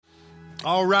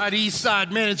All right,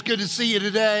 Eastside, man, it's good to see you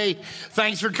today.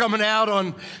 Thanks for coming out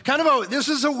on this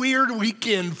is a weird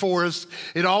weekend for us.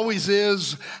 It always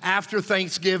is after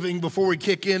Thanksgiving before we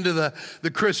kick into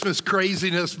the Christmas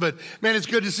craziness. But man, it's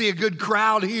good to see a good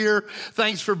crowd here.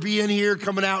 Thanks for being here,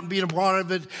 coming out and being a part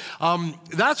of it.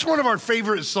 That's one of our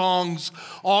favorite songs,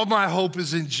 All My Hope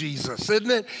Is in Jesus, isn't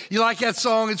it? You like that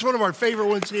song? It's one of our favorite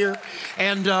ones here.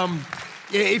 And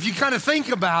if you kind of think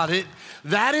about it,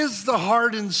 that is the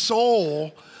heart and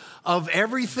soul of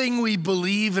everything we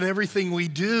believe and everything we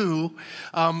do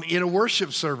in a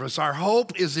worship service. Our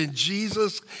hope is in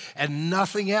Jesus and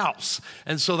nothing else.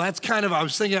 And so that's I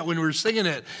was thinking that when we were singing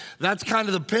it, that's kind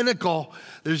of the pinnacle.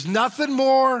 There's nothing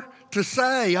more to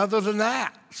say other than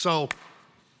that. So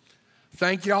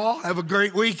thank y'all. Have a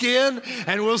great weekend,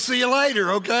 and we'll see you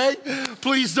later, okay?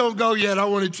 Please don't go yet. I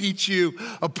want to teach you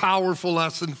a powerful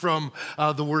lesson from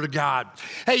the Word of God.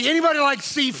 Hey, anybody like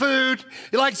seafood?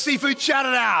 You like seafood? Shout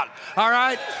it out, all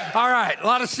right? All right, a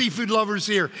lot of seafood lovers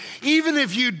here. Even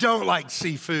if you don't like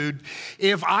seafood,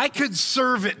 if I could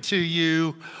serve it to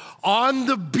you on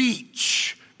the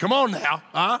beach, come on now,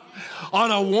 huh? On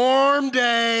a warm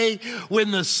day when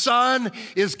the sun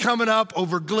is coming up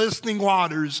over glistening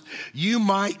waters, you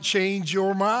might change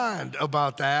your mind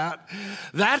about that.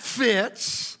 That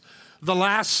fits the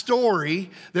last story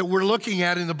that we're looking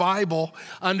at in the Bible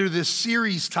under this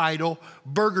series title,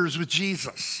 Burgers with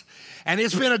Jesus. And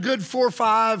it's been a good 4 or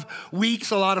 5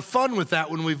 weeks, a lot of fun with that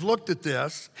when we've looked at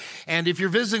this. And if you're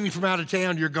visiting from out of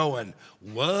town, you're going,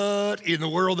 what in the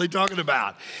world are they talking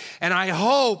about? And I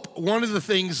hope one of the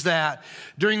things that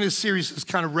during this series has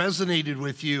kind of resonated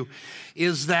with you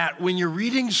is that when you're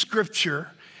reading scripture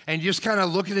and just kind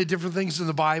of looking at different things in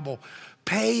the Bible,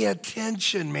 pay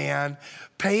attention, man.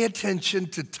 Pay attention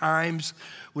to times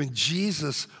when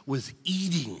Jesus was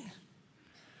eating.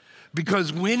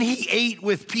 Because when he ate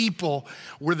with people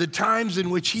were the times in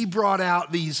which he brought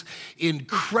out these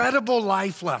incredible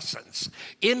life lessons,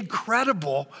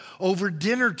 incredible over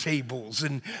dinner tables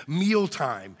and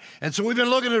mealtime. And so we've been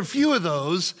looking at a few of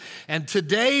those, and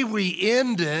today we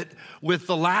end it with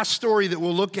the last story that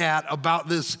we'll look at about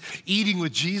this eating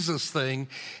with Jesus thing,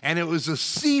 and it was a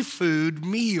seafood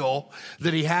meal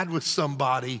that he had with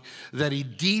somebody that he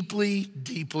deeply,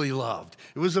 deeply loved.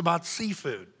 It was about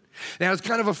seafood. Now, it's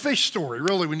kind of a fish story,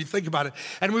 really, when you think about it.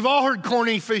 And we've all heard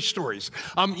corny fish stories.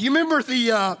 You remember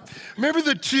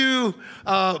the two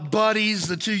buddies,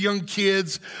 the two young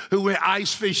kids who went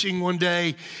ice fishing one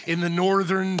day in the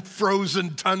northern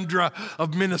frozen tundra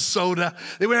of Minnesota?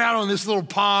 They went out on this little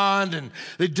pond, and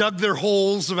they dug their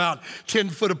holes about 10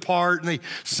 foot apart, and they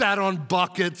sat on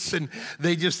buckets, and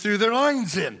they just threw their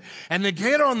lines in. And the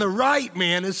kid on the right,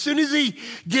 man, as soon as he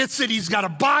gets it, he's got a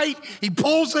bite, he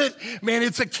pulls it, man,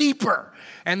 it's a keeper.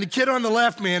 And the kid on the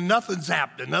left, man, nothing's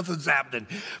happening.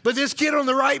 But this kid on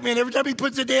the right, man, every time he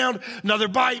puts it down, another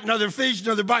bite, another fish,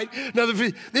 another bite, another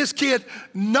fish. This kid,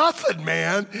 nothing,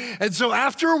 man. And so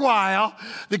after a while,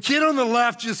 the kid on the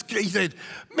left he said,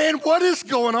 man, what is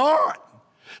going on?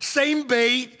 Same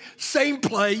bait, same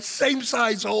place, same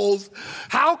size holes.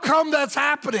 How come that's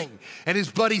happening? And his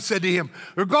buddy said to him,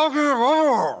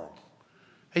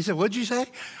 he said, what'd you say?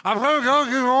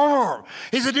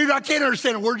 He said, dude, I can't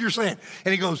understand a word you're saying.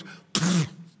 And he goes,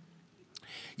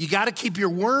 you got to keep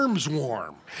your worms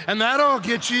warm. And that'll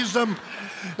get you some.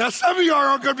 Now, some of you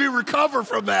aren't going to recover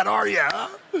from that, are you?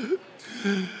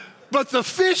 But the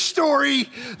fish story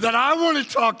that I want to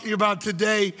talk to you about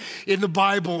today in the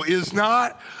Bible is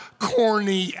not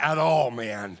corny at all,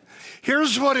 man.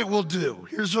 Here's what it will do.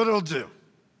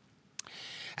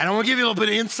 And I want to give you a little bit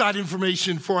of inside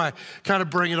information before I kind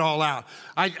of bring it all out.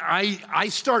 I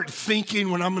start thinking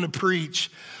when I'm going to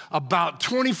preach about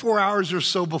 24 hours or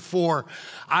so before.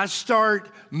 I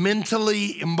start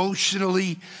mentally,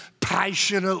 emotionally,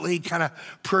 passionately,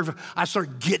 I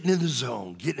start getting in the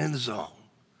zone.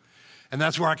 And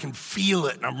that's where I can feel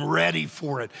it, and I'm ready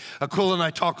for it. Aquila and I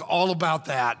talk all about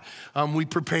that. We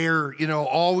prepare,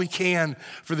 all we can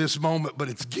for this moment, but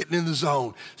it's getting in the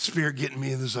zone. Spirit getting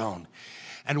me in the zone.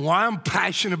 And why I'm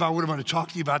passionate about what I'm going to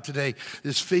talk to you about today,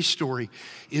 this fish story,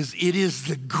 is it is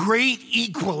the great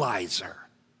equalizer.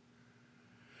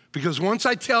 Because once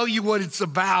I tell you what it's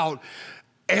about,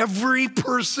 every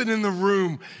person in the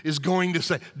room is going to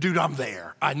say, dude, I'm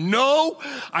there. I know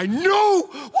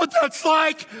what that's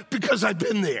like because I've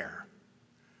been there.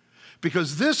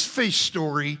 Because this fish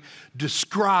story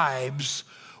describes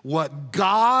what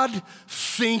God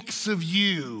thinks of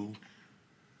you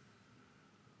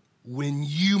when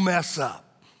you mess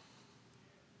up.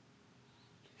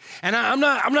 And I'm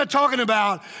not talking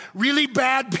about really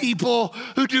bad people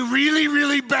who do really,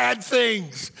 really bad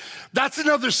things. That's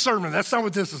another sermon. That's not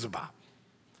what this is about.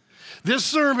 This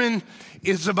sermon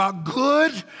is about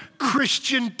good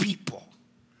Christian people,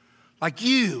 like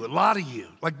you, a lot of you,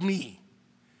 like me.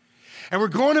 And we're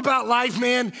going about life,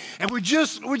 man, and we're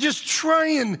just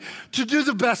trying to do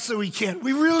the best that we can.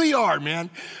 We really are,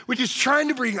 man. We're just trying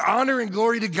to bring honor and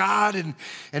glory to God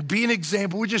and be an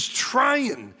example. We're just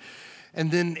trying. And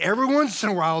then every once in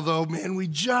a while, though, man, we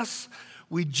just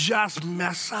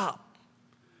mess up.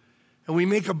 And we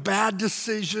make a bad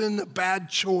decision, a bad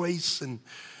choice, and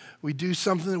we do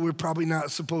something that we're probably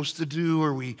not supposed to do,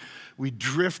 or we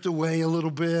drift away a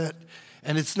little bit.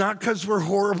 And it's not because we're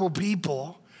horrible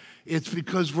people. It's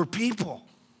because we're people.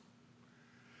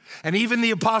 And even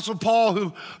the Apostle Paul,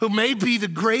 who may be the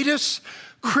greatest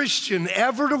Christian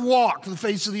ever to walk the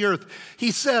face of the earth,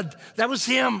 he said, that was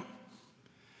him.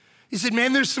 He said,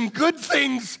 man, there's some good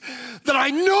things that I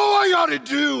know I ought to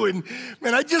do. And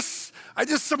man, I just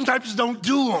sometimes don't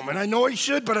do them. And I know I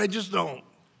should, but I just don't.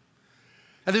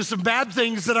 And there's some bad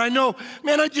things that I know,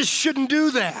 man, I just shouldn't do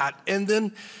that. And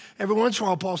then every once in a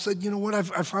while, Paul said, you know what, I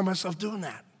find myself doing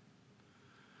that.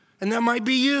 And that might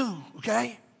be you,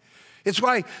 okay? It's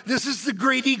why this is the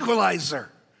great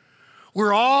equalizer.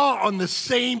 We're all on the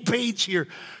same page here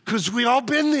because we all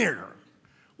been there.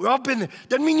 We all been there.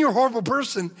 Doesn't mean you're a horrible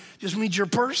person, just means you're a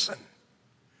person.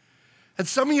 And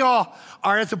some of y'all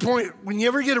are at the point when you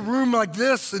ever get a room like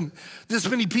this and this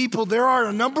many people, there are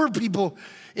a number of people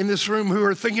in this room who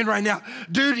are thinking right now,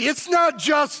 dude, it's not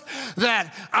just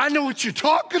that I know what you're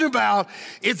talking about,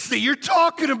 it's that you're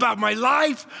talking about my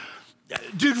life,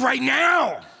 dude, right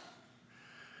now.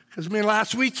 Because, man,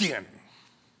 last weekend,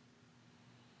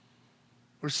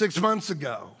 or 6 months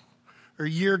ago, or a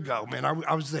year ago, man,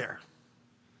 I was there.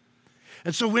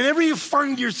 And so whenever you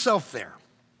find yourself there,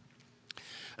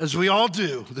 as we all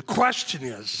do, the question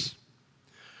is,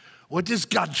 what does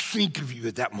God think of you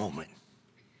at that moment?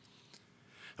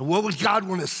 And what would God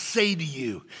want to say to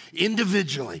you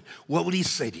individually? What would he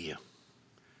say to you?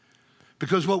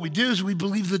 Because what we do is we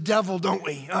believe the devil, don't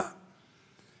we?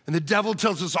 And the devil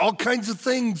tells us all kinds of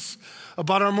things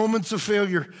about our moments of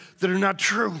failure that are not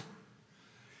true.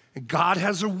 And God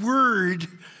has a word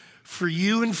for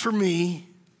you and for me,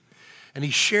 and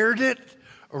he shared it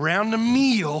around a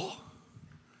meal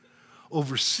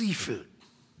over seafood.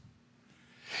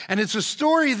 And it's a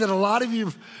story that a lot of you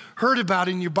have heard about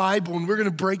in your Bible, and we're going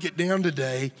to break it down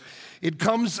today. It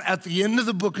comes at the end of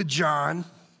the book of John,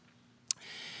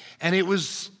 and it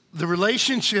was the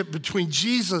relationship between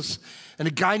Jesus and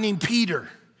a guy named Peter.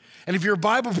 And if you're a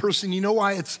Bible person, you know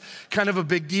why it's kind of a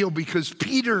big deal, because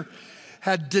Peter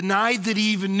had denied that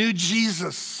he even knew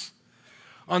Jesus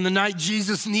on the night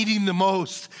Jesus needed him the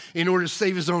most in order to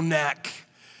save his own neck.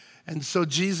 And so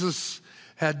Jesus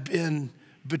had been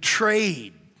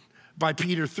betrayed by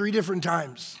Peter 3 different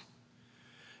times.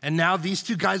 And now these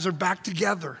two guys are back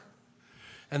together,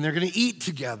 and they're going to eat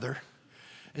together.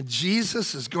 And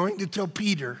Jesus is going to tell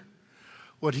Peter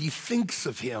what he thinks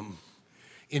of him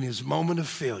in his moment of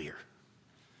failure.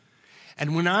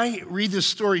 And when I read this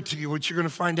story to you, what you're going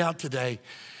to find out today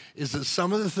is that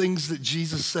some of the things that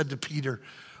Jesus said to Peter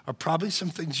are probably some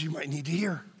things you might need to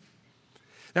hear.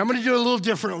 Now, I'm going to do it a little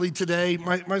differently today.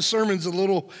 My sermon's a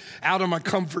little out of my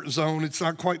comfort zone. It's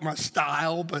not quite my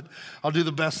style, but I'll do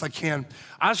the best I can.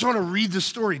 I just want to read the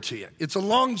story to you. It's a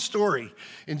long story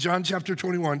in John chapter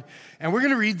 21, and we're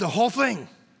going to read the whole thing.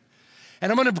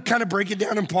 And I'm going to kind of break it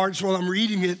down in parts while I'm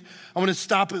reading it. I'm going to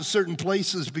stop at certain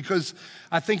places because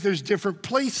I think there's different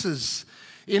places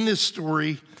in this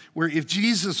story where if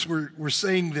Jesus were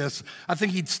saying this, I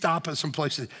think he'd stop at some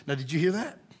places. Now, did you hear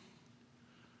that?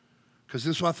 Because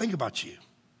this is what I think about you.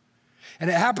 And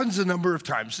it happens a number of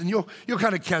times, and you'll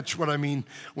kind of catch what I mean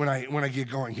when I get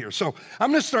going here. So I'm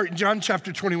going to start in John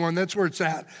chapter 21. That's where it's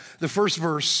at, the first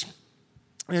verse.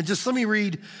 And just let me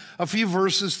read a few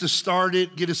verses to start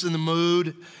it, get us in the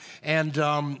mood. And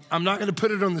I'm not going to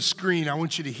put it on the screen. I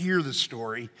want you to hear the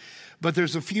story. But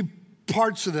there's a few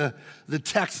parts of the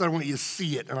text that I want you to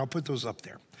see it, and I'll put those up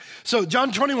there. So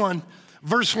John 21,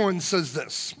 verse 1 says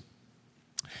this.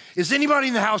 Is anybody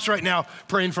in the house right now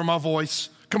praying for my voice?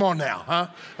 Come on now, huh?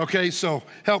 Okay, so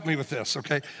help me with this,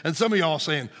 okay? And some of y'all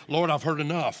saying, Lord, I've heard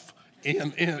enough.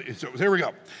 And so here we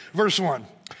go. Verse 1.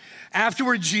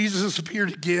 Afterward, Jesus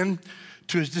appeared again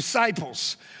to his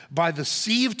disciples by the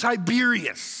Sea of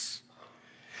Tiberias.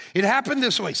 It happened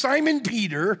this way. Simon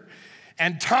Peter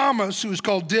and Thomas, who was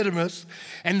called Didymus,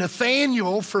 and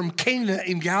Nathanael from Cana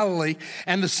in Galilee,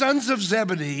 and the sons of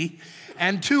Zebedee,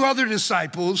 and 2 other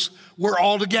disciples were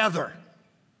all together.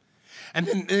 And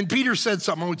then Peter said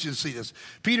something. I want you to see this.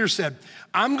 Peter said,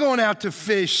 I'm going out to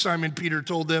fish, Simon Peter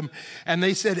told them. And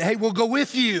they said, hey, we'll go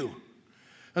with you.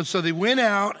 And so they went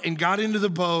out and got into the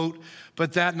boat,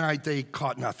 but that night they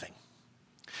caught nothing.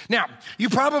 Now, you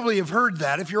probably have heard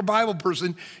that. If you're a Bible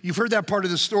person, you've heard that part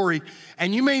of the story,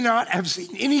 and you may not have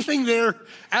seen anything there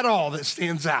at all that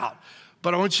stands out.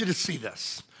 But I want you to see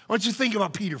this. I want you to think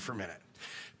about Peter for a minute.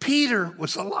 Peter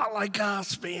was a lot like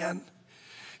us, man.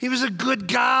 He was a good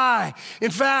guy. In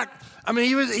fact, I mean,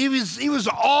 he was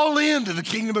all into the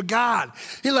kingdom of God.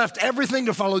 He left everything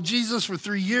to follow Jesus for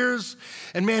 3 years.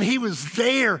 And man, he was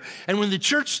there. And when the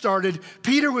church started,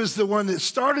 Peter was the one that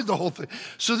started the whole thing.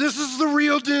 So this is the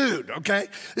real dude, okay?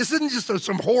 This isn't just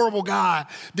some horrible guy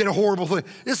did a horrible thing.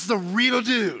 This is the real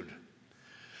dude.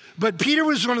 But Peter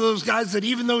was one of those guys that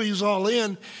even though he was all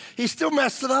in, he still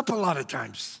messed it up a lot of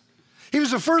times. He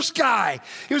was the first guy.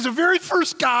 He was the very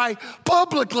first guy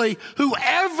publicly who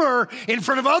ever, in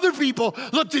front of other people,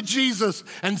 looked at Jesus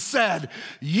and said,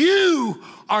 you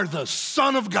are the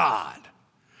Son of God.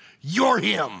 You're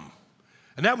him.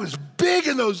 And that was big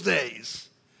in those days.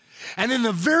 And in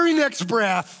the very next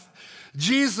breath,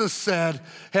 Jesus said,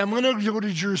 hey, I'm going to go to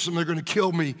Jerusalem. They're going to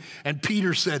kill me. And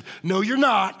Peter said, no, you're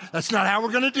not. That's not how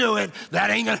we're going to do it. That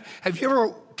ain't going to. Have you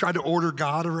ever tried to order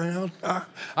God around? I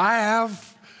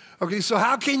have. Okay, so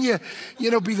how can you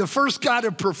be the first guy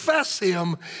to profess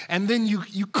him and then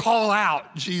you call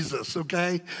out Jesus,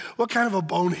 okay? What kind of a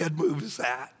bonehead move is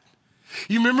that?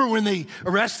 You remember when they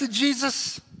arrested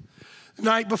Jesus? The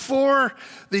night before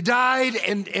they died,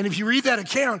 and if you read that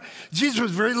account, Jesus was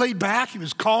very laid back. He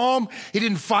was calm. He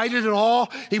didn't fight it at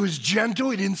all. He was gentle.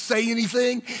 He didn't say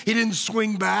anything. He didn't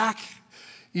swing back.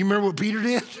 You remember what Peter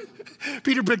did?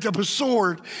 Peter picked up a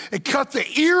sword and cut the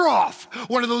ear off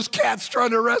one of those cats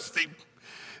trying to arrest him.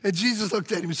 And Jesus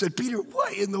looked at him and said, Peter,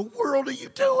 what in the world are you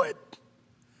doing?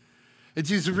 And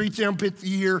Jesus reached down, picked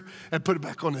the ear, and put it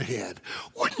back on the head.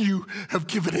 Wouldn't you have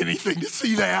given anything to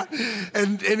see that?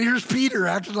 And here's Peter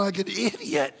acting like an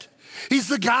idiot. He's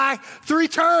the guy 3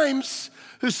 times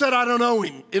who said, I don't know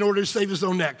him, in order to save his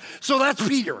own neck. So that's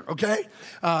Peter, okay?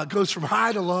 Goes from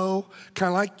high to low, kind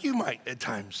of like you might at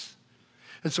times.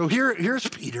 And so here's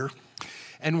Peter,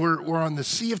 and we're on the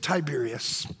Sea of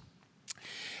Tiberias,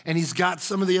 and he's got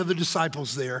some of the other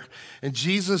disciples there, and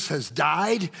Jesus has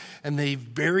died, and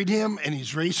they've buried him, and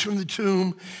he's raised from the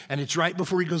tomb, and it's right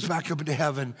before he goes back up into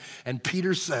heaven, and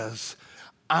Peter says,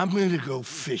 I'm going to go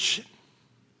fishing.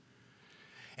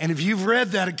 And if you've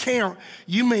read that account,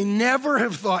 you may never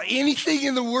have thought anything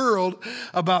in the world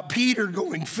about Peter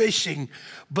going fishing,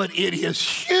 but it is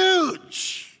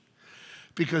huge.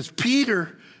 Because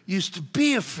Peter used to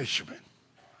be a fisherman.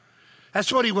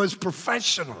 That's what he was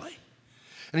professionally.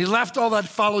 And he left all that to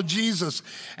follow Jesus.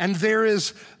 And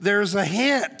there's a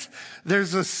hint,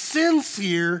 there's a sense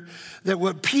here that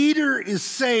what Peter is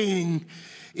saying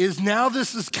is now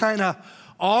this is kind of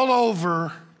all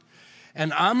over,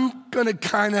 and I'm going to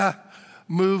kind of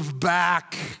move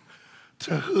back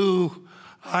to who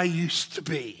I used to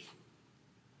be.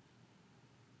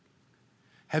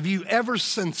 Have you ever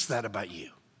sensed that about you?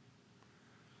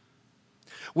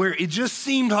 Where it just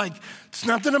seemed like, it's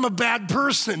not that I'm a bad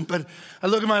person, but I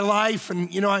look at my life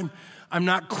and, I'm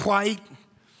not quite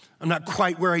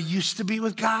where I used to be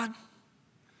with God.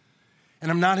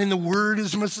 And I'm not in the Word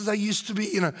as much as I used to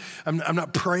be. And I'm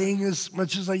not praying as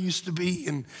much as I used to be.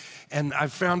 And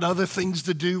I've found other things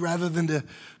to do rather than to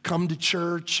come to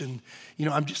church. And,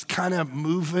 I'm just kind of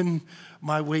moving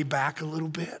my way back a little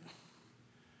bit.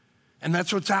 And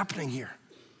that's what's happening here.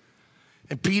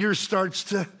 And Peter starts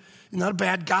to, not a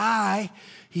bad guy,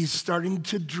 he's starting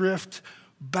to drift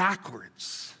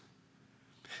backwards.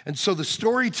 And so the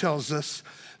story tells us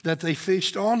that they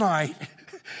fished all night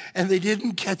and they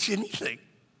didn't catch anything.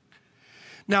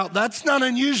 Now, that's not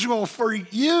unusual for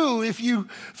you if you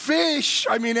fish.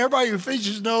 I mean, everybody who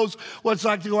fishes knows what it's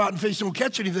like to go out and fish and don't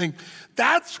catch anything.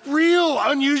 That's real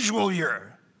unusual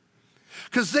here.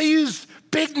 Because they used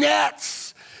big nets.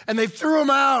 And they threw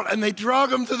them out and they drug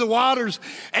them through the waters.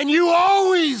 And you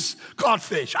always caught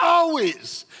fish,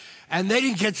 always. And they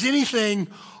didn't catch anything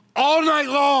all night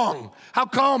long. How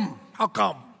come? How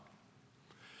come?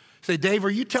 Say, Dave, are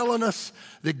you telling us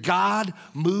that God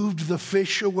moved the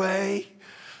fish away?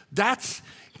 That's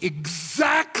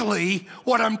exactly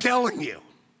what I'm telling you.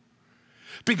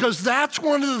 Because that's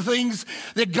one of the things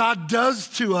that God does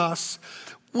to us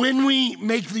when we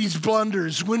make these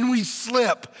blunders, when we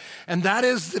slip, and that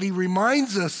is that he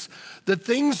reminds us that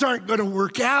things aren't going to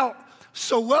work out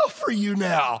so well for you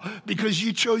now because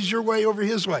you chose your way over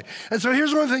his way. And so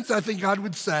here's one of the things I think God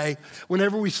would say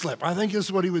whenever we slip. I think this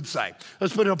is what he would say.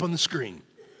 Let's put it up on the screen.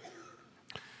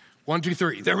 1, 2,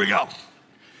 3. There we go.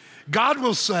 God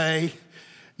will say,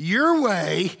 your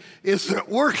way isn't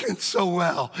working so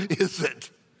well, is it?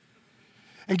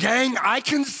 And gang, I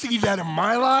can see that in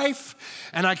my life,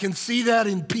 and I can see that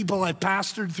in people I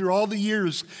pastored through all the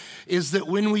years, is that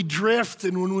when we drift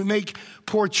and when we make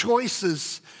poor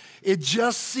choices, it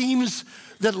just seems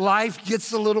that life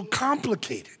gets a little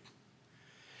complicated.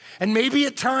 And maybe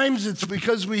at times it's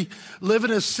because we live in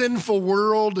a sinful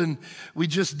world and we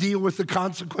just deal with the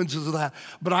consequences of that.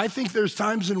 But I think there's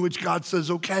times in which God says,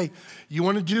 okay, you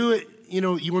want to do it, you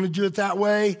want to do it that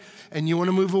way, and you want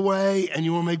to move away, and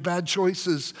you want to make bad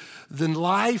choices, then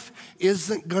life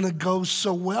isn't going to go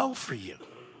so well for you.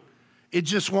 It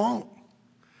just won't.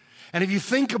 And if you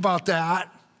think about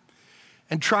that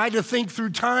and try to think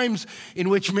through times in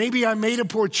which maybe I made a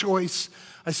poor choice,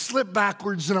 I slipped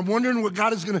backwards, and I'm wondering what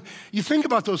God is going to, you think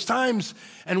about those times,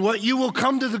 and what you will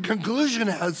come to the conclusion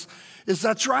as is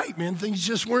that's right, man. Things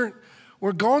just weren't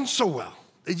going so well.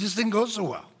 They just didn't go so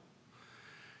well.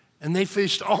 And they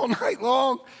fished all night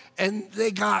long, and they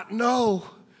got no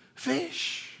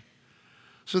fish.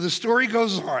 So the story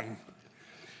goes on.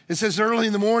 It says, early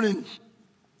in the morning,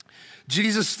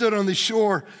 Jesus stood on the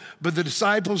shore, but the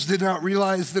disciples did not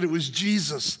realize that it was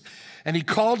Jesus. And he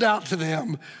called out to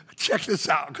them, check this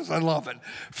out because I love it.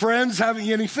 Friends,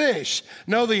 having any fish?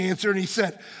 No, the answer. And he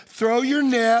said, throw your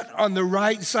net on the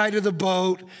right side of the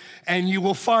boat and you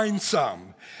will find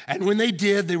some. And when they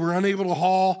did, they were unable to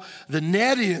haul the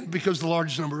net in because of the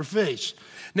large number of fish.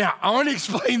 Now, I want to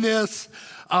explain this.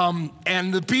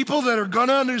 And the people that are going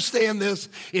to understand this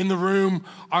in the room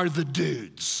are the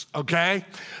dudes, okay?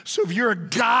 So if you're a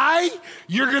guy,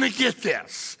 you're going to get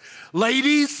this.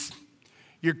 Ladies,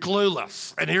 you're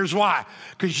clueless. And here's why.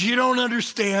 Because you don't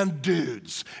understand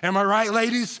dudes. Am I right,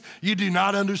 ladies? You do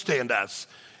not understand us.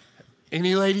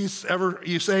 Any ladies ever,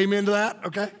 you say amen to that,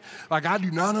 okay? Like, I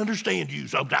do not understand you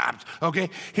sometimes, okay?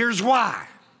 Here's why.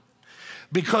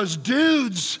 Because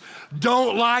dudes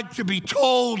don't like to be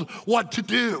told what to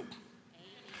do.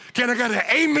 Can I get an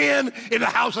amen in the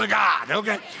house of God,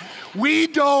 okay? We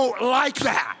don't like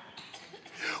that.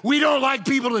 We don't like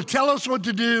people to tell us what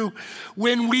to do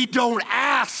when we don't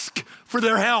ask for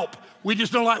their help. We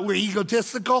just don't like, we're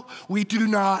egotistical. We do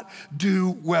not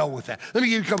do well with that. Let me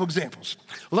give you a couple examples.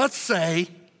 Let's say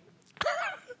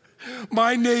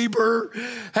my neighbor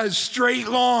has straight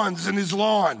lawns in his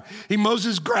lawn. He mows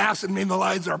his grass and the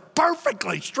lines are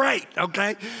perfectly straight,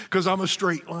 okay? Because I'm a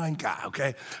straight line guy,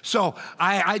 okay? So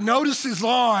I notice his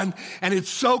lawn and it's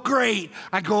so great.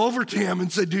 I go over to him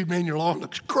and say, dude, man, your lawn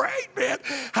looks great, man.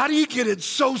 How do you get it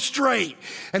so straight?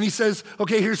 And he says,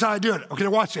 okay, here's how I do it. Okay,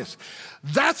 now watch this.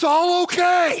 That's all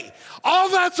okay. All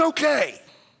that's okay.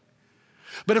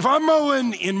 But if I'm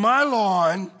mowing in my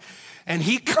lawn and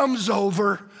he comes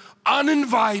over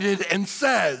uninvited and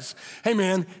says, hey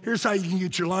man, here's how you can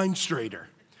get your line straighter.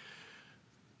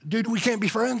 Dude, we can't be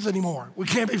friends anymore. We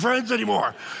can't be friends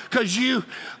anymore because you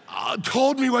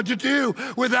told me what to do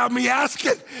without me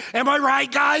asking. Am I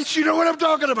right, guys? You know what I'm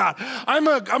talking about. I'm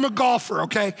a golfer,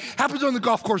 okay? Happens on the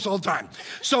golf course all the time.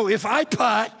 So if I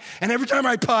putt, and every time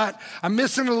I putt, I'm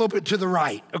missing a little bit to the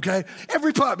right, okay?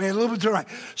 Every putt, man, a little bit to the right.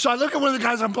 So I look at one of the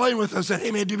guys I'm playing with and I said,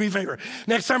 hey man, do me a favor.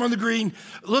 Next time on the green,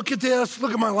 look at this,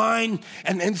 look at my line,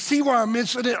 and see where I'm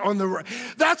missing it on the right.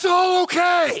 That's all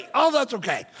okay. All that's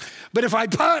okay. But if I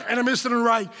putt and I miss it on the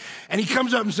right, and he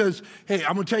comes up and says, hey,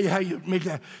 I'm gonna tell you how you make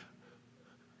that.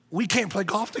 We can't play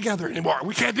golf together anymore.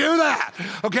 We can't do that,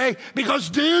 okay? Because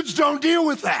dudes don't deal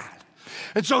with that.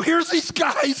 And so here's these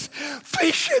guys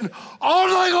fishing all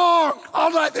night long.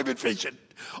 All night they've been fishing.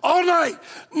 All night,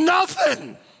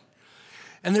 nothing.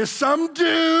 And there's some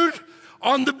dude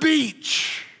on the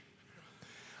beach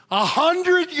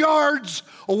 100 yards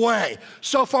away.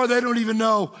 So far, they don't even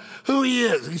know who he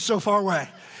is. He's so far away.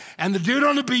 And the dude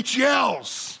on the beach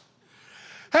yells,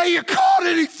 hey, you caught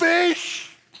any fish?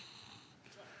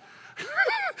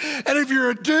 And if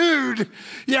you're a dude,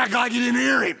 you act like you didn't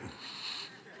hear him.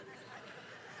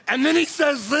 And then he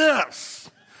says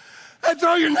this, hey,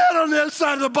 throw your net on the other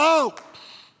side of the boat.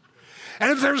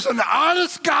 And if there's an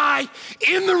honest guy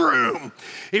in the room,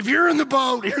 if you're in the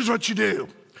boat, here's what you do.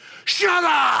 Shut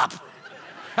up.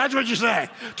 That's what you say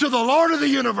to the Lord of the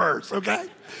universe, okay?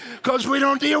 Because we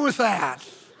don't deal with that.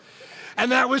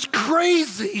 And that was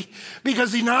crazy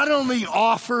because he not only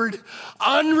offered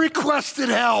unrequested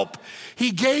help,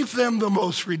 he gave them the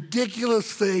most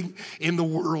ridiculous thing in the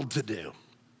world to do.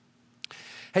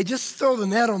 Hey, just throw the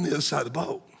net on the other side of the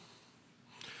boat.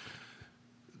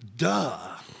 Duh.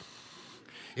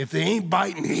 If they ain't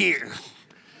biting here,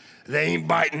 they ain't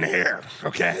biting there,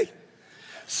 okay?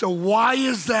 So why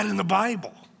is that in the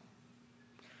Bible?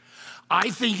 I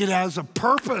think it has a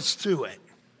purpose to it.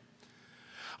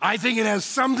 I think it has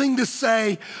something to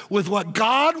say with what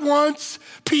God wants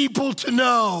people to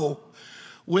know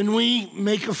when we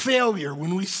make a failure,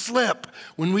 when we slip,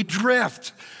 when we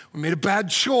drift, we made a bad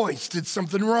choice, did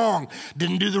something wrong,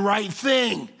 didn't do the right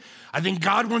thing. I think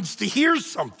God wants to hear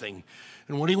something.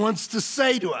 And what he wants to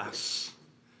say to us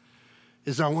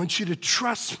is, I want you to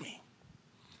trust me.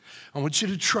 I want you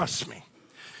to trust me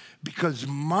because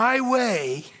my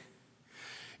way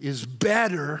is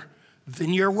better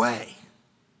than your way.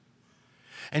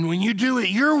 And when you do it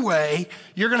your way,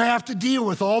 you're going to have to deal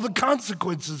with all the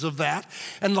consequences of that,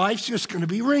 and life's just going to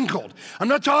be wrinkled. I'm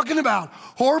not talking about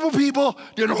horrible people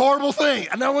doing horrible things.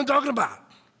 I know what I'm talking about.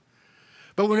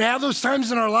 But when we have those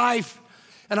times in our life,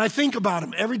 and I think about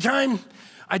them, every time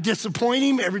I disappoint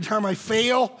him, every time I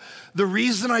fail, the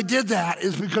reason I did that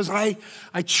is because I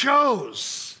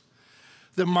chose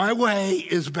that my way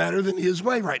is better than his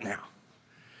way right now.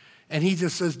 And he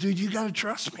just says, dude, you got to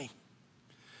trust me.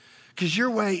 Because your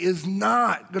way is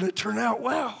not going to turn out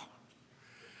well.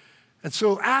 And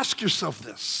so ask yourself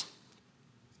this.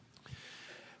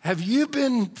 Have you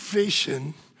been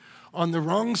fishing on the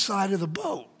wrong side of the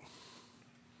boat?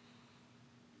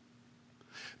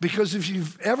 Because if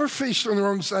you've ever fished on the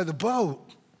wrong side of the boat,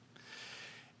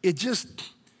 it just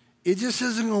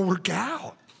isn't going to work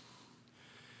out.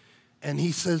 And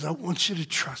he says, I want you to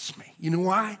trust me. You know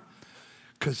why?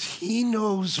 Because he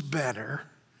knows better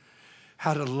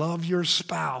how to love your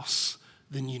spouse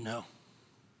than you know.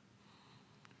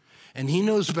 And he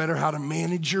knows better how to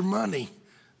manage your money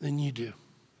than you do.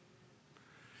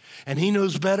 And he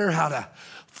knows better how to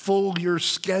fill your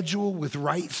schedule with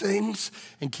right things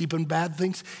and keeping bad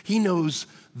things. He knows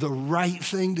the right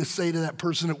thing to say to that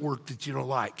person at work that you don't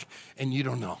like and you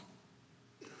don't know.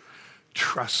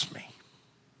 Trust me.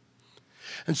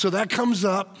 And so that comes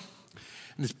up.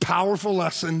 And this powerful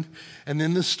lesson, and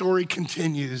then the story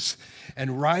continues.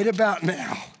 And right about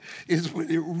now is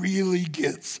when it really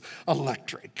gets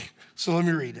electric. So let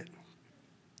me read it.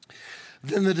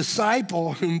 Then the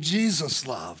disciple whom Jesus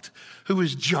loved, who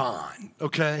is John,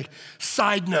 okay?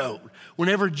 Side note,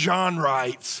 whenever John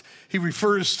writes, he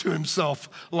refers to himself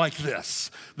like this,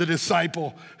 the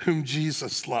disciple whom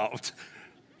Jesus loved.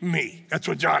 Me, that's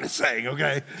what John is saying,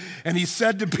 okay? And he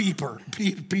said to Peter,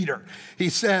 he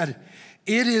said,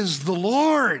 it is the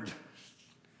Lord.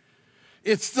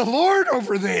 It's the Lord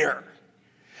over there.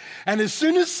 And as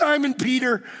soon as Simon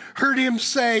Peter heard him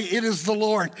say, it is the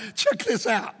Lord, check this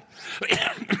out.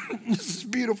 This is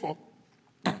beautiful.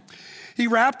 He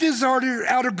wrapped his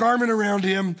outer garment around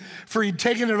him, for he'd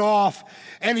taken it off,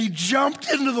 and he jumped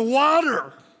into the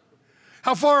water.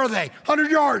 How far are they?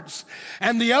 100 yards.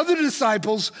 And the other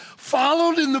disciples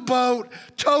followed in the boat,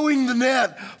 towing the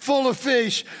net full of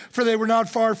fish, for they were not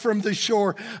far from the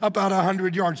shore, about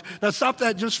 100 yards. Now stop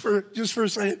that just for a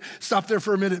second. Stop there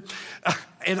for a minute.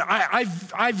 And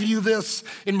I view this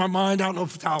in my mind. I don't know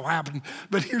if it's how it happened,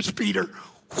 but here's Peter.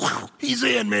 He's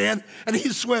in, man, and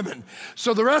he's swimming.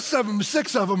 So the rest of them,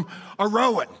 6 of them, are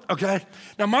rowing, okay?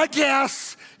 Now my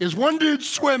guess is one dude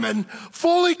swimming,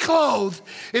 fully clothed,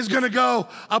 is gonna go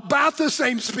about the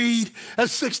same speed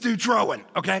as 6 dudes rowing,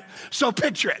 okay? So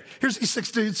picture it. Here's these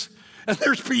 6 dudes, and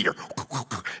there's Peter.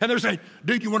 And they're saying,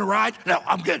 dude, you wanna ride? No,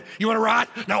 I'm good. You wanna ride?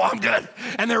 No, I'm good.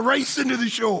 And they're racing to the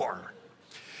shore.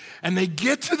 And they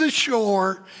get to the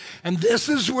shore, and this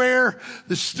is where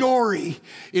the story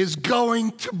is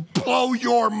going to blow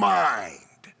your mind.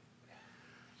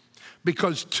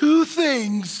 Because 2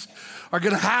 things are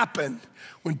going to happen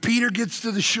when Peter gets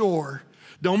to the shore.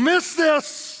 Don't miss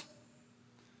this.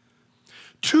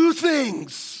 2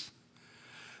 things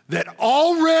that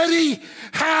already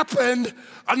happened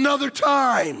another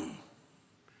time.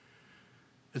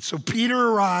 And so Peter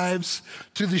arrives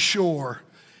to the shore.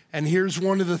 And here's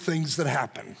one of the things that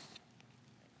happened.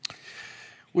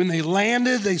 When they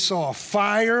landed, they saw a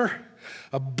fire,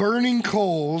 a burning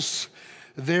coals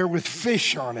there with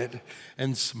fish on it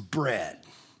and some bread.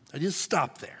 I just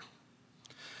stopped there.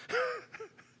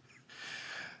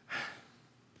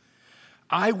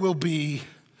 I will be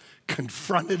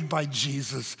confronted by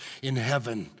Jesus in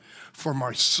heaven for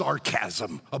my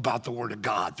sarcasm about the Word of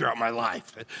God throughout my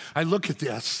life. I look at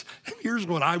this, and here's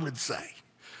what I would say.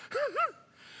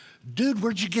 Dude,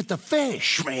 where'd you get the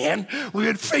fish, man? We've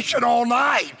been fishing all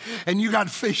night, and you got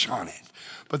fish on it.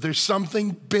 But there's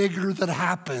something bigger that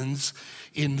happens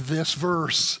in this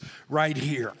verse right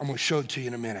here. I'm going to show it to you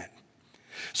in a minute.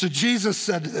 So Jesus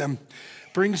said to them,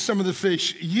 bring some of the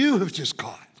fish you have just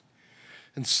caught.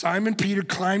 And Simon Peter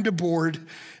climbed aboard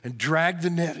and dragged the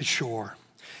net ashore.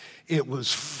 It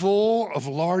was full of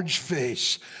large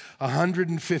fish,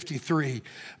 153.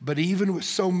 But even with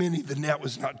so many, the net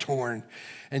was not torn.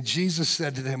 And Jesus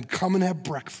said to them, come and have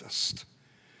breakfast.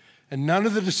 And none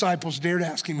of the disciples dared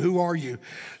ask him, who are you?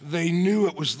 They knew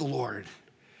it was the Lord.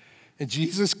 And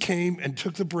Jesus came and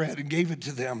took the bread and gave it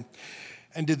to them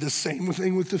and did the same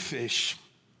thing with the fish.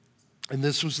 And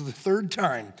this was the third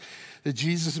time that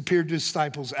Jesus appeared to his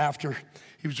disciples after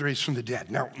he was raised from the dead.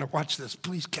 Now watch this.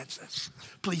 Please catch this.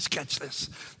 Please catch this.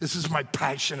 This is my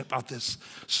passion about this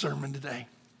sermon today.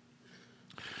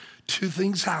 Two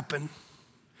things happened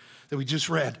that we just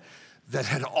read that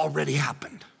had already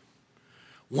happened.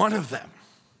 One of them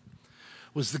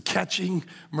was the catching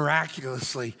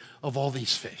miraculously of all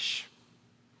these fish.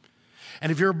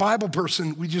 And if you're a Bible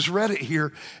person, we just read it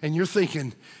here, and you're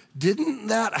thinking, didn't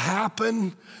that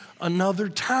happen another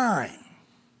time?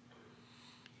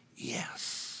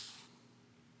 Yes.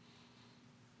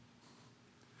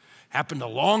 Happened a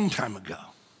long time ago.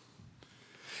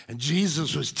 And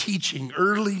Jesus was teaching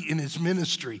early in his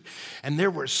ministry, and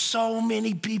there were so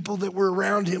many people that were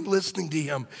around him listening to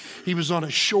him. He was on a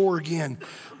shore again,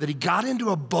 that he got into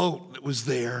a boat that was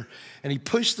there, and he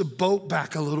pushed the boat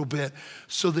back a little bit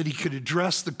so that he could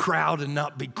address the crowd and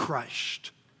not be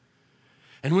crushed.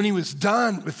 And when he was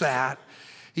done with that,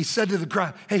 he said to the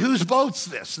crowd, hey, whose boat's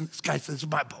this? And this guy says, it's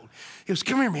my boat. He goes,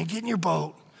 come here, man, get in your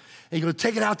boat. And he goes,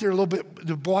 take it out there a little bit,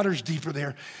 the water's deeper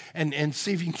there, and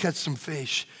see if you can catch some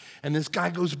fish. And this guy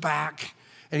goes back,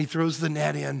 and he throws the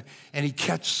net in, and he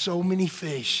catches so many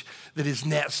fish that his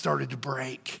net started to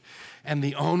break. And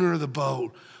the owner of the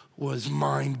boat was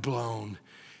mind blown,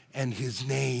 and his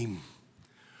name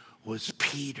was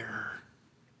Peter.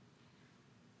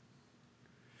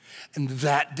 And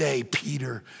that day,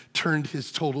 Peter turned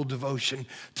his total devotion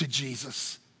to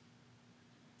Jesus.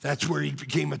 That's where he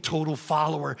became a total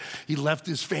follower. He left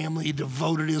his family, he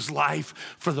devoted his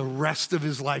life for the rest of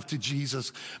his life to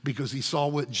Jesus because he saw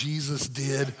what Jesus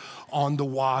did on the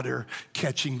water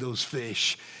catching those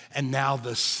fish. And now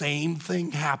the same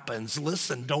thing happens.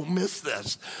 Listen, don't miss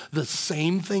this. The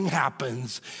same thing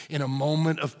happens in a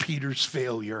moment of Peter's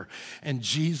failure. And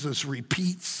Jesus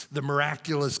repeats the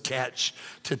miraculous catch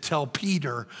to tell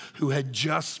Peter, who had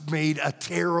just made a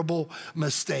terrible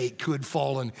mistake, who had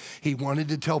fallen. He wanted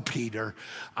to tell Peter,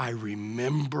 I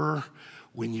remember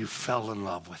when you fell in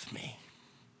love with me.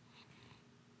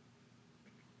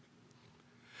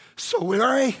 So when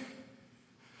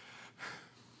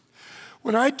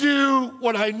I do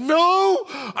what I know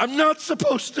I'm not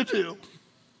supposed to do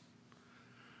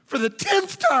for the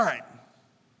 10th time,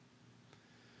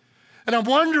 and I'm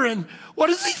wondering, what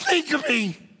does he think of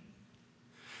me?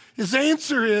 His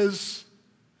answer is,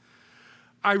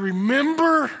 I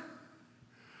remember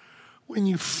when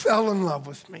you fell in love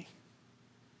with me.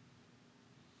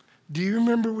 Do you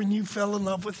remember when you fell in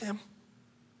love with him?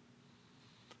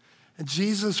 And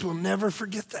Jesus will never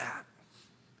forget that.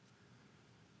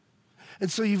 And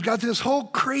so you've got this whole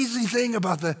crazy thing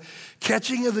about the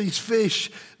catching of these fish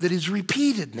that is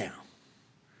repeated now.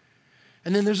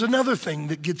 And then there's another thing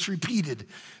that gets repeated.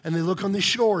 And they look on the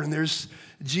shore, and there's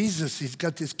Jesus. He's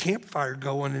got this campfire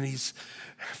going, and he's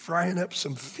frying up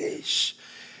some fish.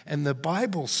 And the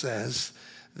Bible says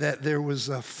that there was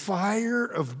a fire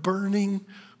of burning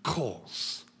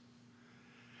coals.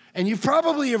 And you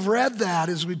probably have read that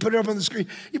as we put it up on the screen.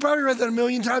 You probably read that a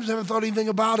million times, haven't thought anything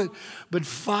about it. But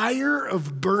fire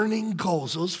of burning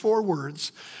coals, those 4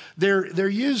 words, they're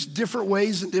used different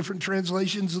ways in different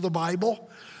translations of the Bible.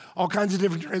 All kinds of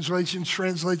different translations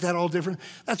translate that all different.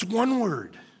 That's one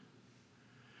word.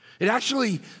 It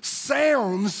actually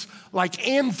sounds like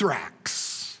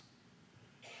anthrax.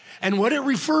 And what it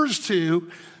refers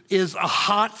to is a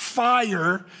hot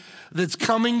fire that's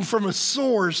coming from a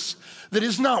source that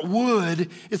is not wood,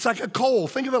 it's like a coal.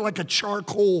 Think of it like a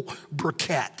charcoal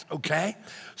briquette, okay?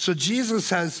 So Jesus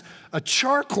has a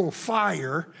charcoal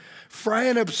fire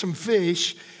frying up some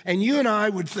fish, and you and I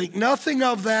would think nothing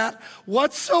of that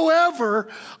whatsoever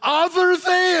other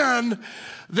than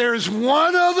there's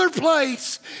one other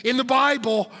place in the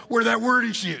Bible where that word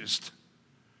is used.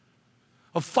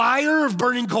 A fire of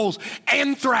burning coals,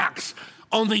 anthrax,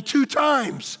 only 2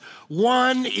 times.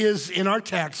 One is in our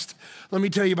text. Let me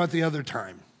tell you about the other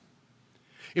time.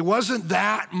 It wasn't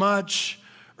that much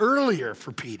earlier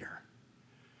for Peter.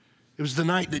 It was the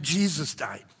night that Jesus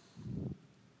died.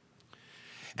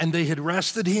 And they had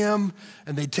arrested him,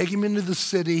 and they'd take him into the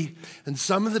city, and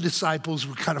some of the disciples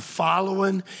were kind of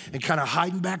following and kind of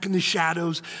hiding back in the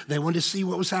shadows. They wanted to see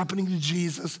what was happening to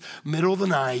Jesus. Middle of the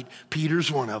night, Peter's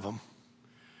one of them.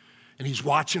 And he's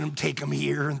watching them take them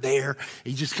here and there.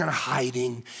 He's just kind of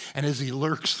hiding. And as he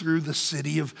lurks through the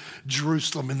city of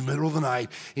Jerusalem in the middle of the night,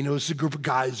 he noticed a group of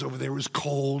guys over there. It was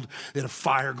cold. They had a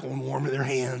fire going warm in their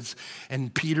hands.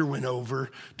 And Peter went over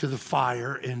to the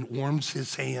fire and warms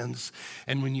his hands.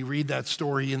 And when you read that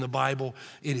story in the Bible,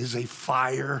 it is a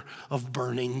fire of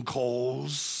burning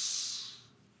coals.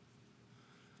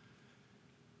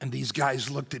 And these guys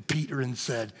looked at Peter and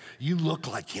said, "You look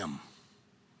like him.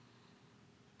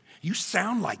 You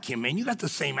sound like him, man. You got the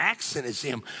same accent as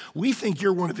him. We think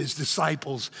you're one of his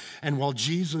disciples." And while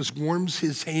Jesus warms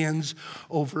his hands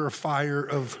over a fire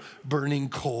of burning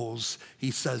coals, he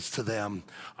says to them,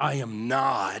 "I am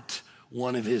not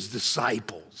one of his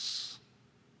disciples."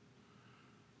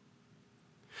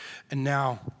 And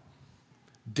now,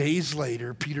 days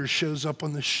later, Peter shows up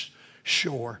on the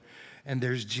shore, and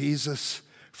there's Jesus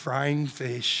frying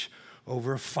fish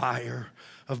over a fire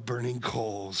of burning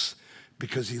coals,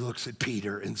 because he looks at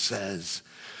Peter and says,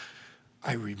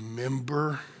 "I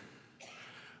remember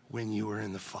when you were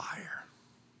in the fire.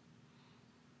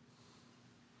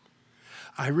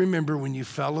 I remember when you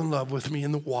fell in love with me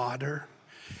in the water,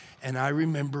 and I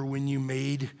remember when you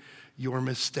made your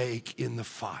mistake in the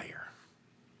fire.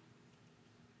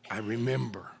 I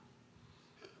remember."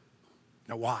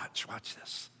 Now watch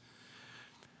this.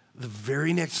 The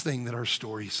very next thing that our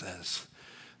story says,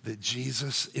 that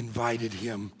Jesus invited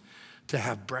him to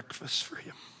have breakfast for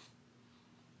him.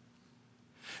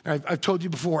 Now, I've told you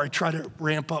before, I try to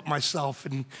ramp up myself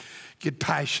and get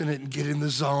passionate and get in the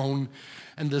zone.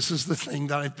 And this is the thing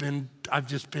that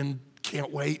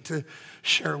can't wait to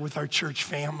share with our church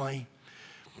family.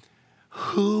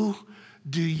 Who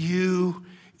do you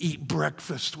eat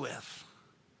breakfast with?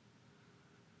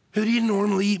 Who do you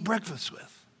normally eat breakfast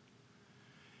with?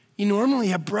 You normally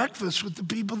have breakfast with the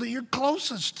people that you're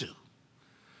closest to.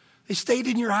 They stayed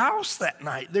in your house that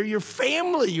night. They're your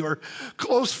family, your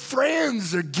close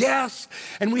friends, or guests.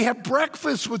 And we have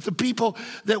breakfast with the people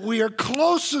that we are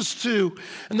closest to.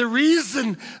 And the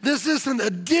reason this isn't a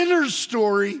dinner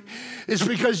story is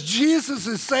because Jesus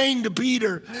is saying to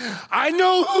Peter, "I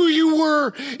know who you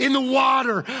were in the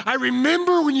water. I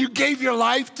remember when you gave your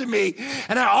life to me.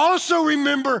 And I also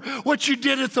remember what you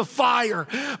did at the fire.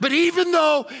 But even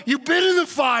though you've been in the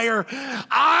fire,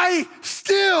 I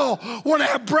still want to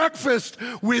have breakfast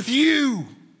with you."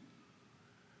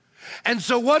 And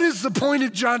so what is the point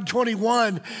of John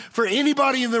 21 for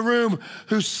anybody in the room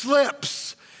who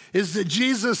slips is that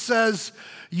Jesus says,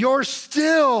 "You're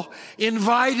still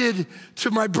invited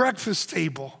to my breakfast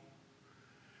table."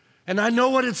 And I know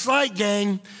what it's like,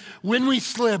 gang. When we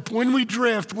slip, when we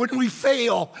drift, when we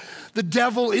fail, the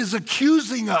devil is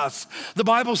accusing us. The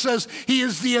Bible says he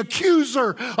is the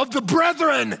accuser of the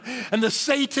brethren. And the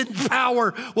Satan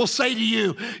power will say to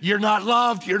you, "You're not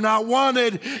loved, you're not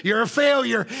wanted, you're a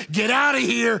failure, get out of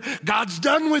here, God's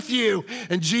done with you."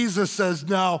 And Jesus says,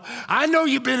 "No, I know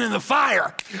you've been in the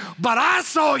fire, but I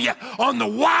saw you on the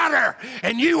water,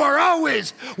 and you are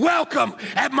always welcome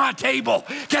at my table."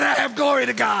 Can I have glory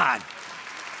to God?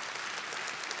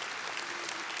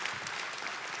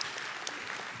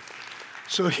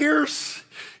 So here's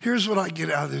what I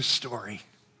get out of this story,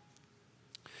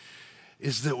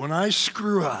 is that when I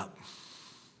screw up,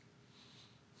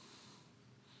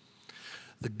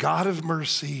 the God of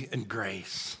mercy and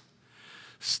grace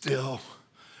still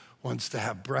wants to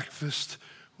have breakfast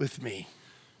with me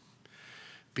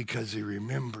because he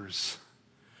remembers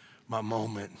my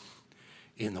moment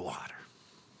in the water.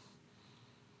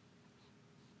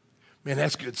 Man,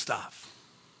 that's good stuff.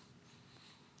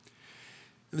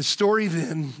 The story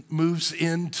then moves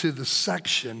into the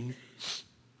section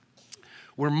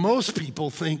where most people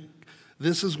think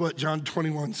this is what John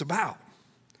 21 is about.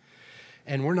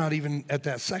 And we're not even at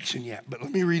that section yet, but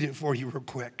let me read it for you real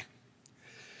quick.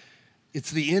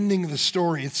 It's the ending of the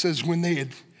story. It says, when they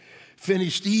had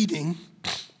finished eating,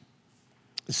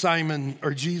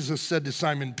 Jesus said to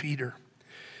Simon Peter,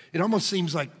 it almost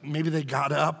seems like maybe they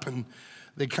got up and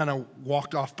they kind of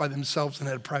walked off by themselves and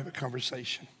had a private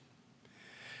conversation.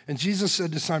 And Jesus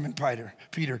said to Simon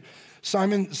Peter,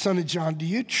 "Simon, son of John, do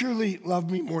you truly love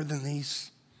me more than these?"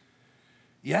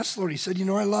 "Yes, Lord." He said, "You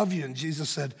know I love you." And Jesus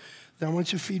said, "Then I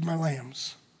want you to feed my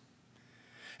lambs."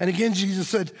 And again, Jesus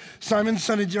said, "Simon,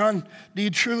 son of John, do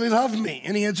you truly love me?"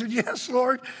 And he answered, "Yes,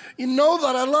 Lord, you know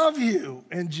that I love you."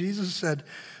 And Jesus said,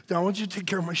 "Then I want you to take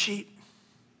care of my sheep."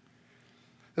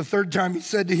 The third time he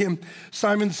said to him,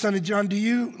 "Simon, son of John, do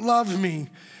you love me?"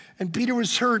 And Peter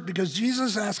was hurt because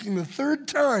Jesus asked him the third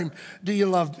time, "Do you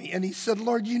love me?" And he said,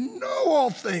 "Lord, you know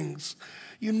all things.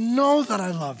 You know that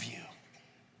I love you."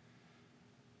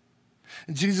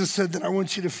 And Jesus said, "Then I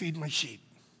want you to feed my sheep."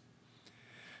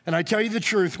 And I tell you the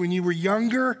truth, when you were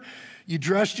younger, you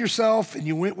dressed yourself and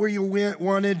you went where you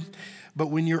wanted. But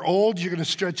when you're old, you're going to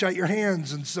stretch out your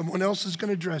hands and someone else is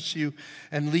going to dress you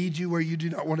and lead you where you do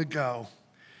not want to go.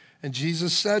 And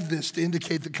Jesus said this to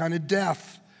indicate the kind of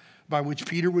death by which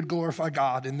Peter would glorify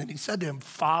God. And then he said to him,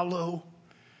 follow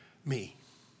me.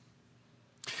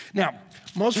 Now,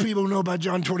 most people who know about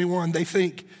John 21, they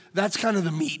think that's kind of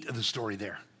the meat of the story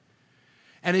there.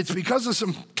 And it's because of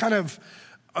some kind of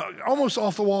almost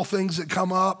off-the-wall things that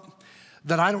come up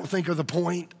that I don't think are the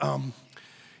point.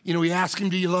 He asked him,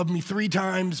 do you love me 3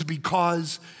 times?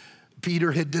 Because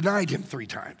Peter had denied him 3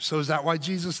 times. So is that why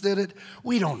Jesus did it?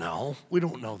 We don't know. We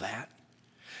don't know that.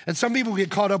 And some people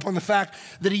get caught up on the fact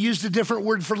that he used a different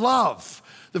word for love.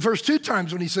 The first 2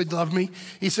 times when he said, love me,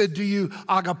 he said, do you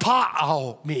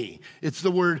agapao me? It's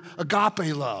the word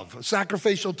agape love,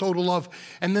 sacrificial total love.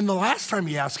 And then the last time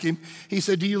he asked him, he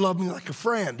said, do you love me like a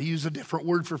friend? He used a different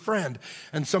word for friend.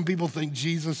 And some people think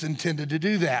Jesus intended to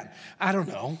do that. I don't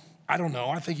know.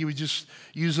 I think he was just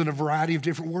using a variety of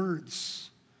different words.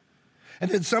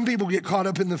 And then some people get caught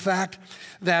up in the fact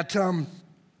that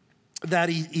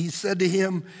he said to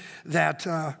him that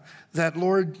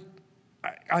Lord,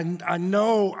 I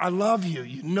know I love you.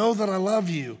 You know that I love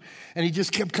you. And he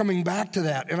just kept coming back to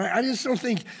that. And I don't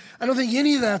think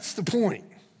any of that's the point.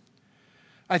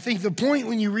 I think the point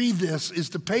when you read this is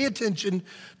to pay attention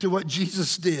to what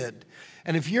Jesus did.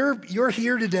 And if you're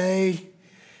here today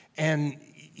and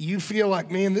you feel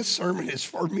like, man, this sermon is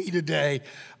for me today,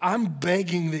 I'm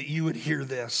begging that you would hear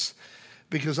this.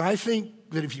 Because I think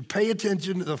that if you pay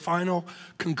attention to the final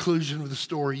conclusion of the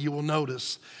story, you will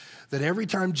notice that every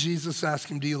time Jesus asked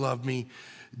him, do you love me?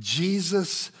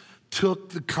 Jesus took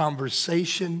the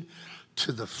conversation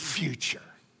to the future.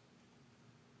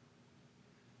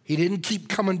 He didn't keep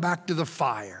coming back to the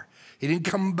fire. He didn't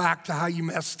come back to how you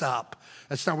messed up.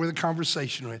 That's not where the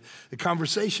conversation went. The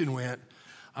conversation went,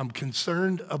 I'm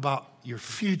concerned about your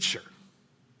future.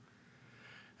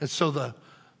 And so the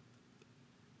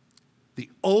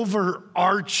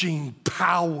overarching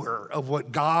power of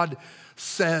what God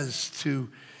says to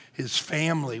his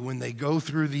family when they go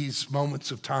through these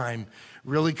moments of time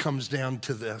really comes down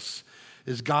to this,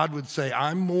 is God would say,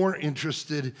 I'm more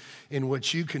interested in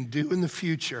what you can do in the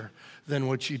future than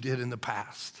what you did in the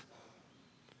past.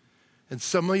 And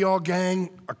some of y'all, gang,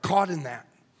 are caught in that.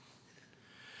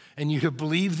 And you have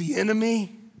believed the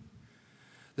enemy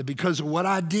that because of what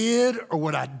I did or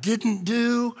what I didn't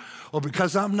do or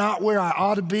because I'm not where I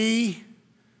ought to be,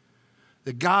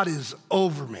 that God is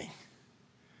over me.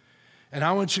 And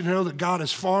I want you to know that God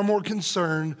is far more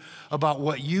concerned about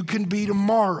what you can be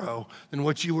tomorrow than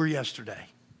what you were yesterday.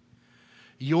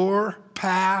 Your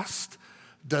past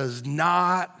does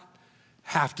not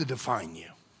have to define you.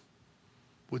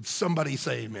 Would somebody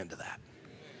say amen to that?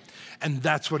 And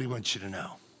that's what he wants you to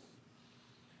know.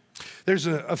 There's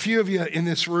a few of you in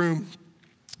this room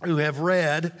who have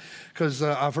read, because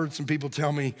I've heard some people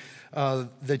tell me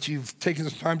that you've taken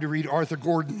some time to read Arthur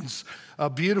Gordon's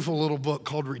beautiful little book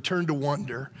called Return to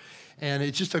Wonder. And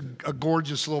it's just a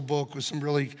gorgeous little book with some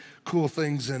really cool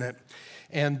things in it.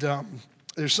 And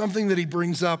there's something that he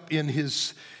brings up in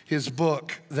his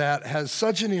book that has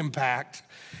such an impact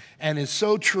and is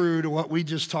so true to what we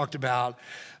just talked about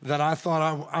that I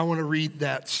thought I want to read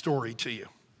that story to you.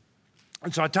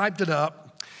 And so I typed it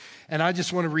up, and I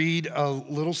just want to read a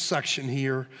little section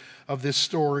here of this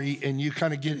story, and you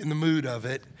kind of get in the mood of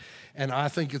it. And I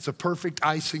think it's a perfect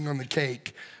icing on the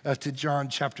cake to John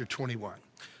chapter 21.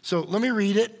 So let me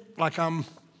read it like I'm,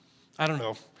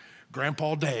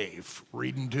 Grandpa Dave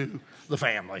reading to the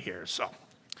family here. So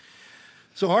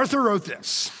Arthur wrote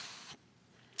this.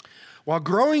 While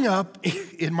growing up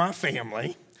in my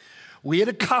family, we had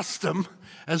a custom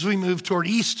as we moved toward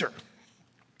Easter.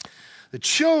 The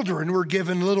children were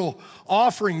given little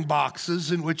offering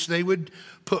boxes in which they would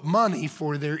put money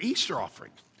for their Easter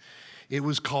offering. It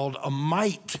was called a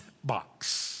mite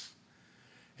box.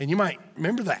 And you might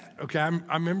remember that, okay?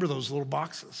 I remember those little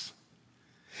boxes.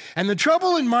 And the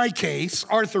trouble in my case,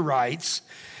 Arthur writes,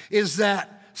 is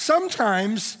that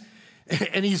sometimes,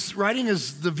 and he's writing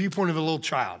as the viewpoint of a little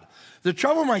child, the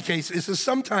trouble in my case is that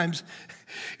sometimes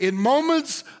in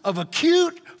moments of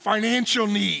acute financial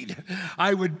need,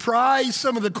 I would pry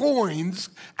some of the coins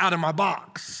out of my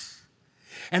box.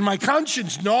 And my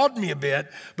conscience gnawed me a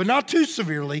bit, but not too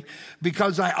severely,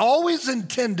 because I always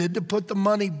intended to put the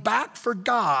money back for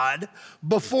God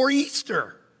before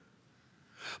Easter.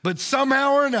 But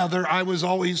somehow or another, I was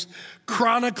always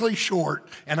chronically short,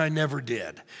 and I never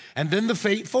did. And then the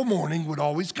fateful morning would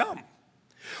always come.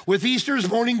 With Easter's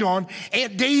morning dawn,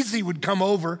 Aunt Daisy would come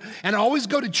over and always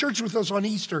go to church with us on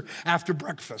Easter after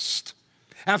breakfast.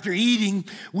 After eating,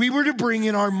 we were to bring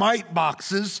in our mite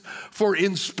boxes for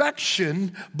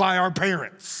inspection by our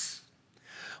parents.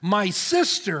 My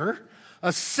sister,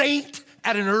 a saint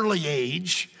at an early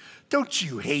age, don't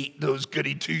you hate those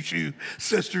goody two-shoe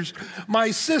sisters?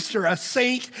 My sister, a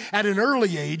saint at an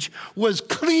early age, was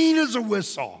clean as a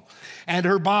whistle, and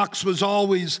her box was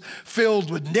always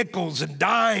filled with nickels and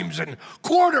dimes and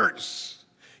quarters.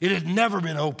 It had never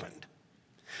been opened.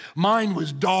 Mine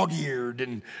was dog-eared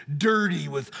and dirty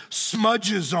with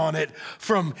smudges on it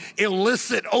from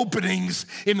illicit openings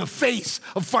in the face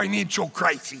of financial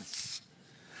crises.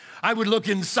 I would look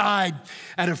inside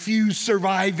at a few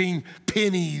surviving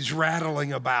pennies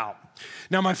rattling about.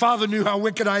 Now, my father knew how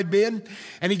wicked I'd been,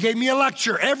 and he gave me a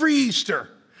lecture every Easter.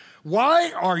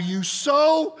 Why are you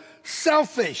so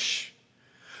selfish?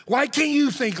 Why can't you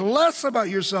think less about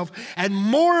yourself and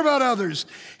more about others?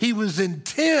 He was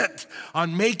intent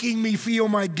on making me feel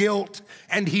my guilt,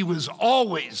 and he was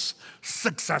always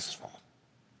successful.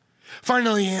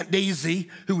 Finally, Aunt Daisy,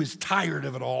 who was tired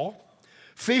of it all,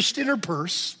 fished in her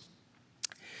purse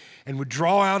and would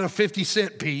draw out a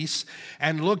 50-cent piece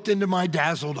and looked into my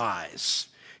dazzled eyes.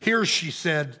 Here, she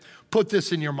said, put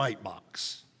this in your mite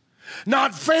box.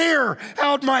 Not fair,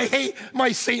 howled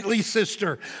my saintly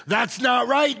sister. That's not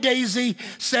right, Daisy,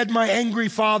 said my angry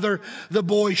father. The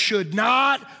boy should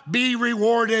not be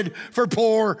rewarded for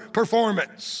poor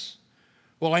performance.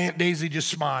 Well, Aunt Daisy just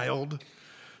smiled.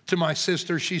 To my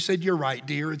sister, she said, you're right,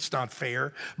 dear, it's not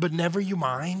fair, but never you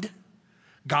mind.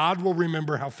 God will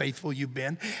remember how faithful you've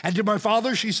been. And to my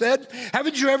father, she said,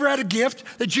 haven't you ever had a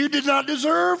gift that you did not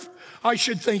deserve? I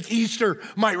should think Easter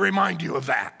might remind you of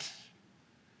that.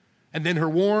 And then her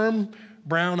warm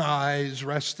brown eyes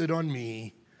rested on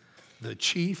me, the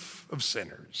chief of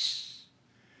sinners.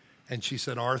 And she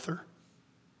said, Arthur,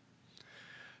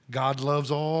 God loves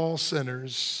all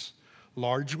sinners,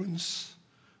 large ones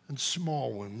and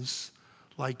small ones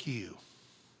like you.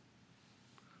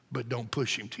 But don't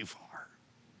push him too far.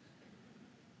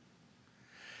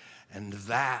 And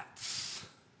that's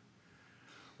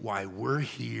why we're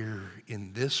here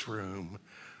in this room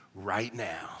right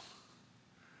now.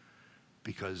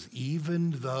 Because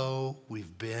even though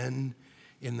we've been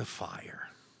in the fire,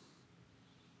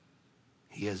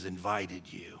 he has invited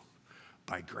you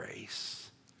by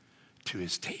grace to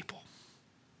his table.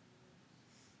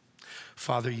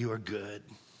 Father, you are good.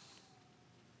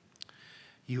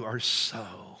 You are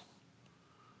so,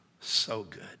 so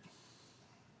good.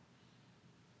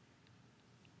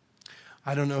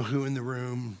 I don't know who in the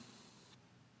room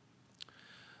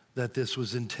that this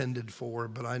was intended for,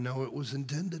 but I know it was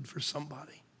intended for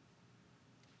somebody.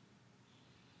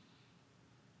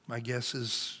 My guess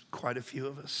is quite a few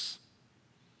of us.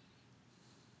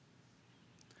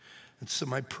 And so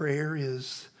my prayer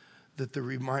is that the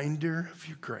reminder of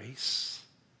your grace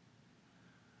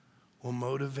will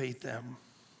motivate them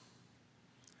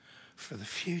for the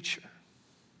future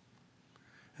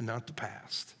and not the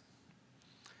past.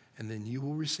 And then you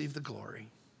will receive the glory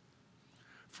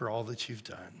for all that you've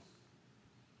done.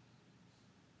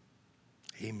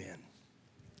 Amen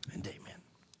and amen.